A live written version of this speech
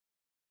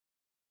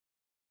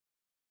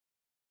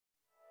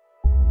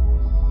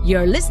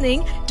You're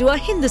listening to a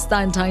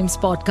Hindustan Times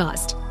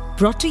podcast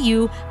brought to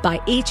you by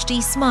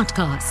HT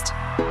Smartcast.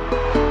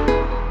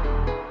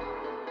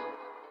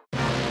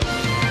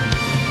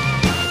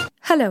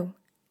 Hello,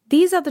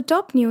 these are the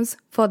top news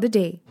for the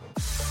day.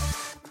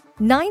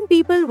 9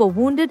 people were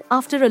wounded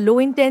after a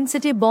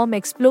low-intensity bomb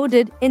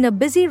exploded in a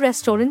busy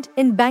restaurant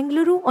in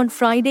Bengaluru on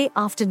Friday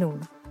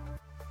afternoon.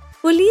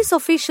 Police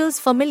officials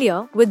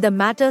familiar with the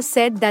matter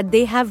said that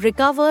they have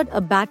recovered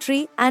a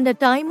battery and a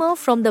timer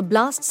from the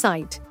blast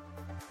site.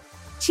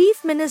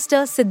 Chief Minister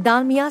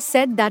Siddaramaiah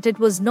said that it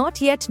was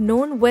not yet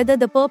known whether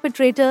the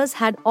perpetrators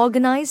had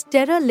organized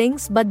terror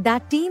links but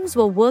that teams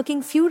were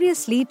working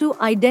furiously to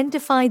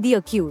identify the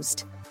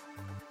accused.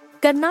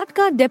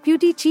 Karnataka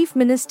Deputy Chief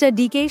Minister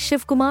D.K.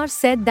 Shivkumar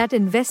said that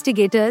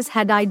investigators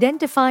had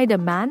identified a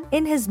man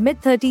in his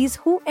mid-30s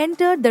who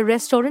entered the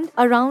restaurant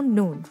around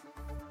noon.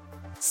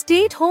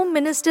 State Home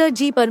Minister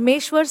G.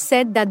 Parmeshwar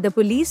said that the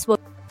police were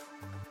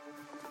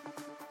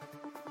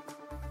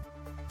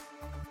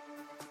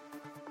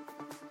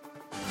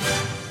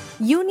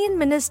Union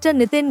Minister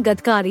Nitin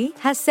Gadkari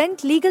has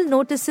sent legal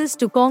notices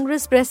to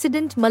Congress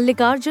President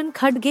Mallikarjun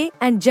Kharge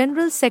and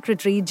General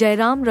Secretary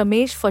Jairam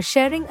Ramesh for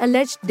sharing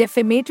alleged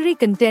defamatory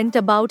content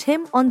about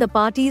him on the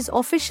party's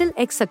official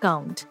X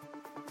account.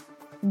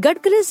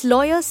 Gadkari's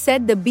lawyer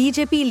said the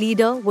BJP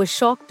leader was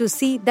shocked to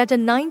see that a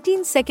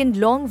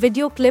 19-second-long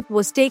video clip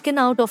was taken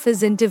out of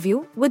his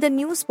interview with a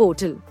news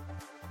portal.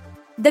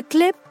 The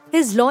clip,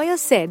 his lawyer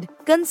said,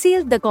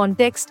 concealed the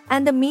context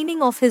and the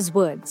meaning of his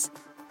words.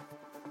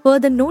 Per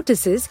the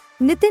notices,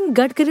 Nitin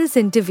Gadkari's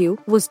interview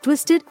was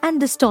twisted and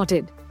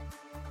distorted.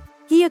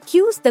 He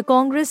accused the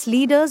Congress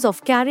leaders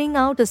of carrying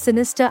out a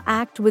sinister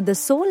act with the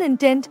sole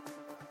intent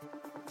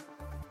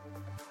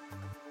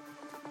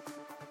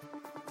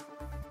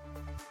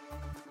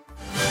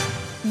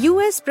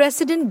US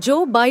President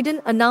Joe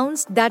Biden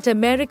announced that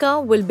America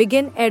will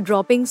begin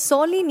airdropping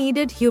sorely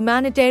needed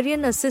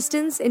humanitarian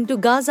assistance into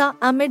Gaza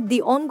amid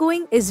the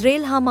ongoing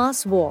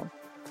Israel-Hamas war.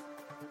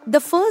 The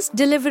first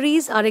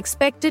deliveries are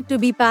expected to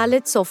be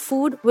pallets of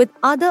food with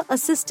other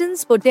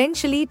assistance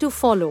potentially to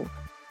follow.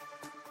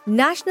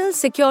 National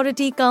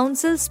Security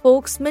Council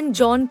spokesman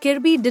John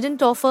Kirby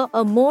didn't offer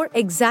a more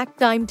exact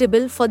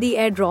timetable for the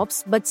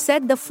airdrops but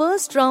said the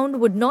first round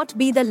would not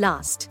be the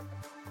last.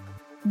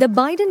 The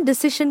Biden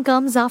decision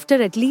comes after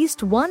at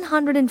least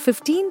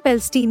 115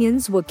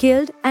 Palestinians were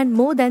killed and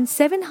more than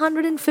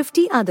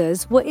 750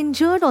 others were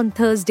injured on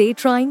Thursday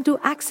trying to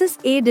access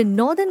aid in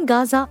northern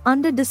Gaza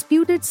under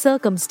disputed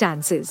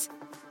circumstances.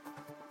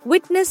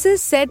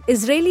 Witnesses said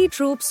Israeli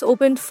troops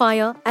opened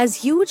fire as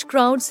huge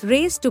crowds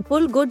raced to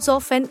pull goods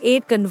off an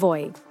aid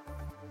convoy.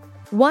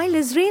 While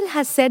Israel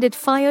has said it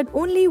fired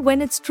only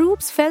when its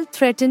troops felt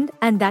threatened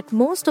and that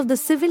most of the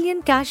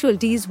civilian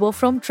casualties were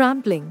from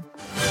trampling.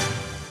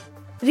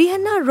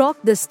 Rihanna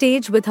rocked the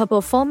stage with her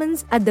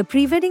performance at the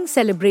pre-wedding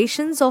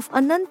celebrations of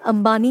Anant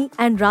Ambani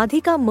and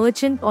Radhika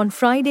Merchant on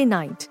Friday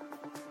night.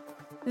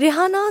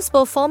 Rihanna's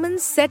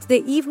performance set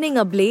the evening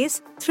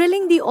ablaze,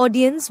 thrilling the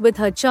audience with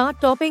her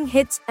chart-topping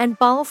hits and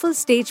powerful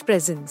stage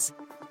presence.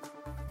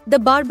 The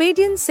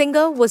Barbadian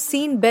singer was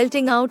seen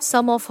belting out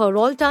some of her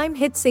all-time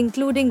hits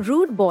including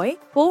Rude Boy,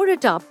 Pour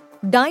It Up,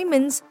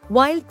 Diamonds,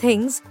 Wild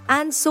Things,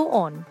 and so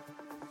on.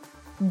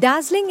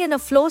 Dazzling in a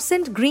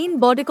fluorescent green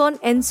bodycon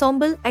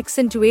ensemble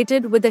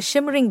accentuated with a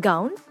shimmering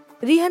gown,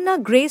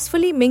 Rihanna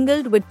gracefully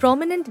mingled with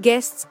prominent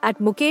guests at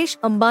Mukesh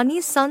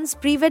Ambani's son's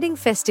pre-wedding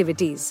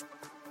festivities.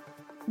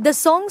 The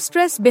song's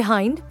stress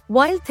behind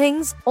Wild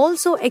Things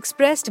also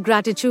expressed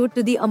gratitude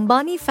to the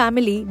Ambani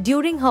family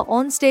during her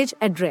onstage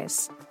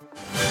address.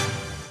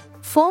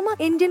 Former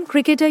Indian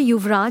cricketer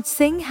Yuvraj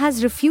Singh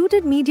has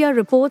refuted media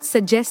reports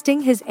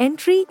suggesting his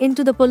entry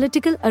into the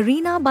political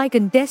arena by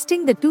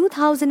contesting the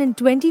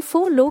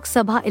 2024 Lok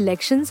Sabha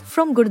elections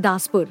from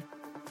Gurdaspur.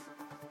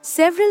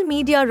 Several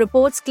media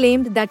reports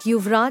claimed that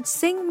Yuvraj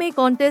Singh may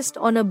contest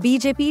on a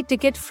BJP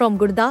ticket from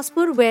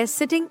Gurdaspur where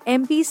sitting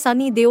MP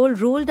Sunny Deol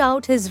ruled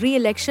out his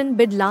re-election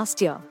bid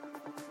last year.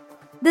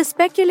 The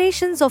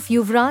speculations of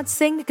Yuvraj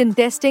Singh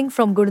contesting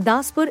from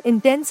Gurdaspur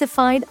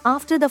intensified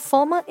after the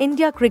former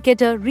India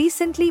cricketer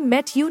recently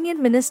met Union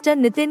Minister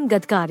Nitin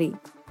Gadkari.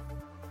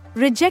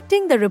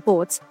 Rejecting the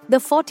reports, the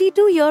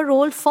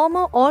 42-year-old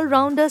former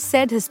all-rounder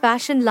said his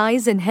passion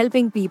lies in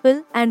helping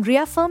people and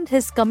reaffirmed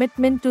his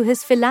commitment to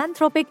his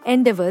philanthropic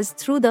endeavors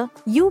through the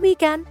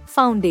UAPA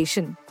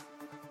Foundation.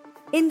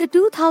 In the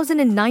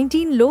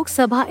 2019 Lok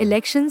Sabha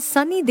elections,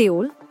 Sunny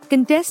Deol,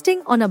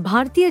 contesting on a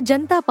Bharatiya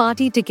Janata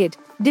Party ticket,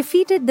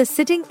 defeated the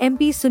sitting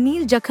MP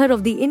Sunil Jakhar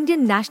of the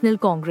Indian National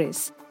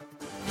Congress.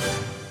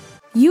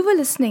 You were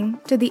listening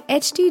to the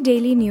HT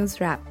Daily News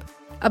Wrap,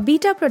 a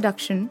beta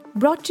production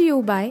brought to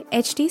you by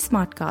HT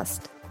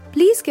Smartcast.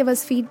 Please give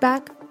us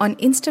feedback on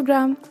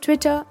Instagram,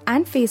 Twitter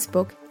and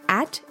Facebook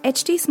at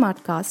HT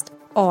Smartcast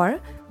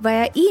or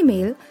via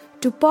email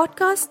to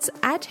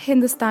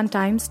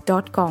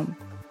podcasts@hindustantimes.com.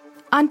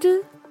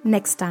 Until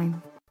next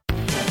time.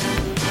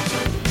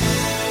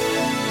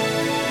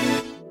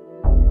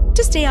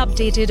 To stay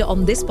updated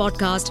on this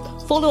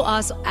podcast, follow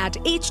us at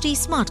HT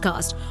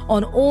Smartcast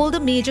on all the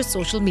major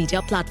social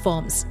media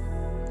platforms.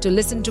 To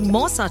listen to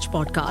more such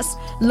podcasts,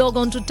 log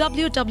on to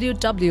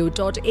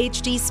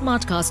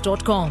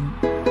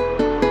www.htsmartcast.com.